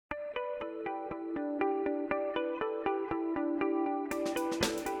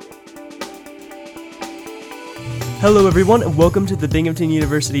Hello everyone, and welcome to the Binghamton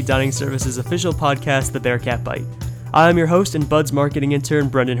University Dining Services official podcast, the Bearcat Byte. I am your host and Bud's marketing intern,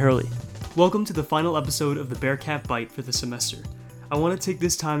 Brendan Hurley. Welcome to the final episode of the Bearcat Byte for the semester. I want to take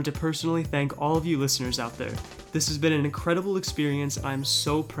this time to personally thank all of you listeners out there. This has been an incredible experience, and I'm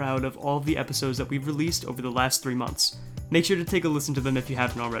so proud of all of the episodes that we've released over the last 3 months. Make sure to take a listen to them if you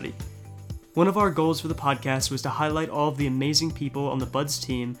haven't already. One of our goals for the podcast was to highlight all of the amazing people on the Buds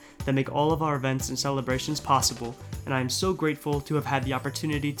team that make all of our events and celebrations possible, and I am so grateful to have had the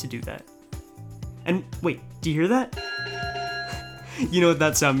opportunity to do that. And wait, do you hear that? You know what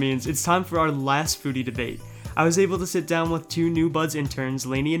that sound means. It's time for our last foodie debate. I was able to sit down with 2 new Buds interns,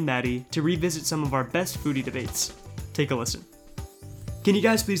 Laney and Maddie, to revisit some of our best foodie debates. Take a listen. Can you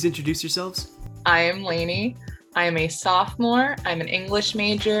guys please introduce yourselves? I am Laney. I am a sophomore, I'm an English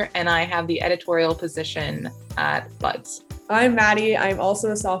major, and I have the editorial position at Buds. I'm Maddie, I'm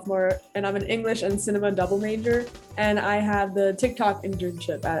also a sophomore, and I'm an English and cinema double major, and I have the TikTok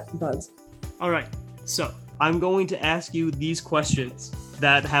internship at Buds. Alright, so I'm going to ask you these questions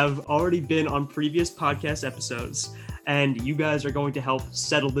that have already been on previous podcast episodes, and you guys are going to help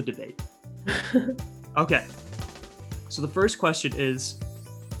settle the debate. Okay, so the first question is,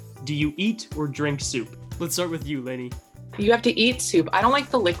 do you eat or drink soup? Let's start with you, Laney. You have to eat soup. I don't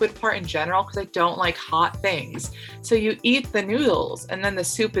like the liquid part in general because I don't like hot things. So you eat the noodles and then the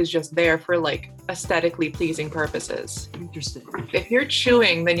soup is just there for like aesthetically pleasing purposes. Interesting. If you're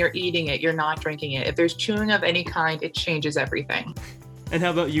chewing, then you're eating it. You're not drinking it. If there's chewing of any kind, it changes everything. And how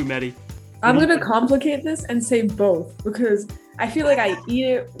about you, Maddie? I'm going to complicate this and say both because I feel like I eat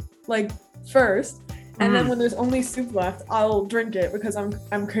it like first. And then when there's only soup left, I'll drink it because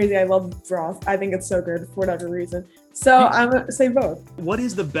I'm crazy. I love broth. I think it's so good for whatever reason. So I'm going to say both. What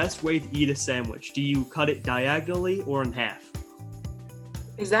is the best way to eat a sandwich? Do you cut it diagonally or in half?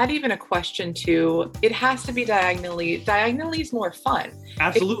 Is that even a question too? It has to be diagonally. Diagonally is more fun.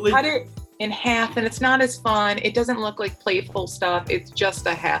 Absolutely. If you cut it in half and it's not as fun, it doesn't look like playful stuff. It's just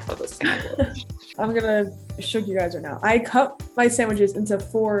a half of a sandwich. I'm going to show you guys right now. I cut my sandwiches into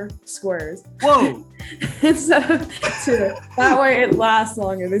 4 squares. Whoa! Instead of 2. That way it lasts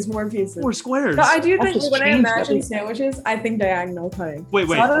longer. There's more pieces. 4 squares? But I do think when I imagine sandwiches, I think diagonal cutting. Wait.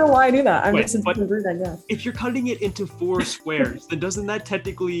 So I don't know why I do that. I'm just but rude, I guess. if you're cutting it into 4 squares, then doesn't that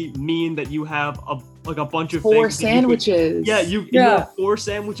technically mean that you have a bunch of 4 things sandwiches. You have 4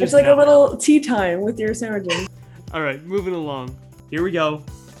 sandwiches. It's like now. a little tea time with your sandwiches. All right, moving along. Here we go.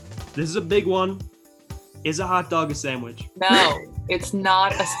 This is a big one. Is a hot dog a sandwich? No, it's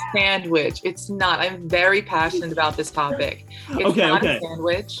not a sandwich. It's not. I'm very passionate about this topic. It's not a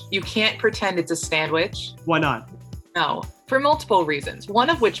sandwich. You can't pretend it's a sandwich. Why not? No, for multiple reasons.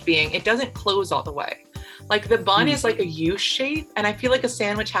 One of which being it doesn't close all the way. Like the bun is like a U shape, and I feel like a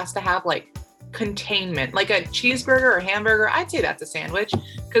sandwich has to have like containment. Like a cheeseburger or hamburger, I'd say that's a sandwich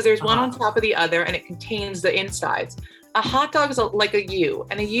because there's one on top of the other and it contains the insides. A hot dog is like a U,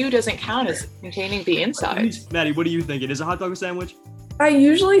 and a U doesn't count as containing the insides. Maddie, what are you thinking? Is a hot dog a sandwich? I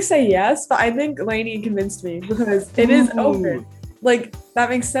usually say yes, but I think Laney convinced me because it is open. Like, that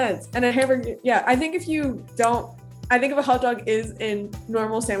makes sense. And a hamburger, yeah, I think if a hot dog is in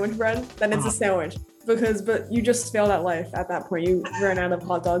normal sandwich bread, then it's a sandwich. But you just failed at life at that point. You ran out of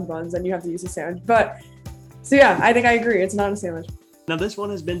hot dog buns and you have to use a sandwich. So yeah, I think I agree. It's not a sandwich. Now, this one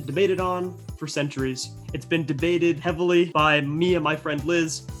has been debated on for centuries. It's been debated heavily by me and my friend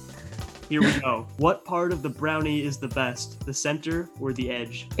Liz. Here we go. What part of the brownie is the best, the center or the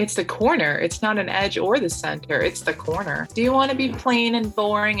edge? It's the corner. It's not an edge or the center. It's the corner. Do you want to be plain and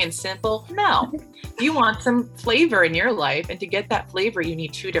boring and simple? No. You want some flavor in your life, and to get that flavor, you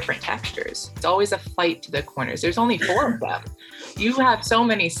need 2 different textures. It's always a fight to the corners. There's only 4 of them. You have so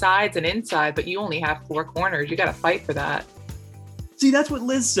many sides and inside, but you only have 4 corners. You got to fight for that. See, that's what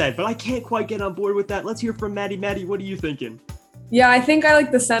Liz said, but I can't quite get on board with that. Let's hear from Maddie. Maddie, what are you thinking? Yeah, I think I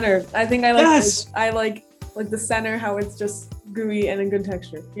like the center. I think I like yes! I like the center, how it's just gooey and a good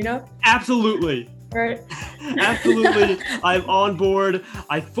texture, you know? Absolutely. Right? Absolutely. I'm on board.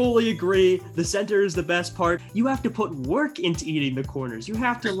 I fully agree. The center is the best part. You have to put work into eating the corners. You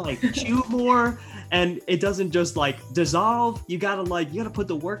have to chew more, and it doesn't just dissolve. You gotta put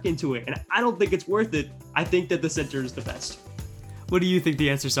the work into it. And I don't think it's worth it. I think that the center is the best. What do you think the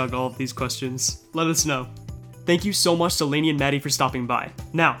answers are to all of these questions? Let us know. Thank you so much to Laney and Maddie for stopping by.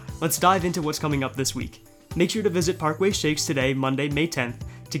 Now, let's dive into what's coming up this week. Make sure to visit Parkway Shakes today, Monday, May 10th,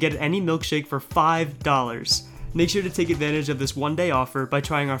 to get any milkshake for $5. Make sure to take advantage of this one-day offer by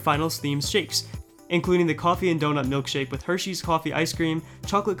trying our finals themed shakes. including the coffee and donut milkshake with Hershey's coffee ice cream,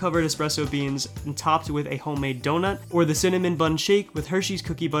 chocolate-covered espresso beans, and topped with a homemade donut, or the cinnamon bun shake with Hershey's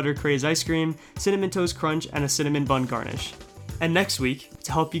cookie butter craze ice cream, cinnamon toast crunch, and a cinnamon bun garnish. And next week,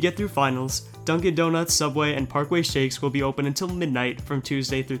 to help you get through finals, Dunkin' Donuts, Subway, and Parkway Shakes will be open until midnight from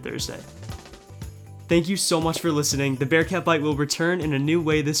Tuesday through Thursday. Thank you so much for listening. The Bearcat Byte will return in a new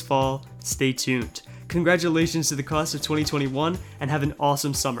way this fall. Stay tuned. Congratulations to the class of 2021, and have an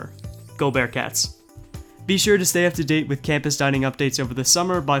awesome summer. Go Bearcats! Be sure to stay up to date with campus dining updates over the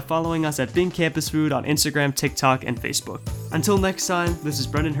summer by following us at Bing Campus Food on Instagram, TikTok, and Facebook. Until next time, this is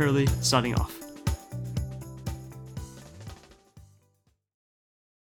Brendan Hurley, signing off.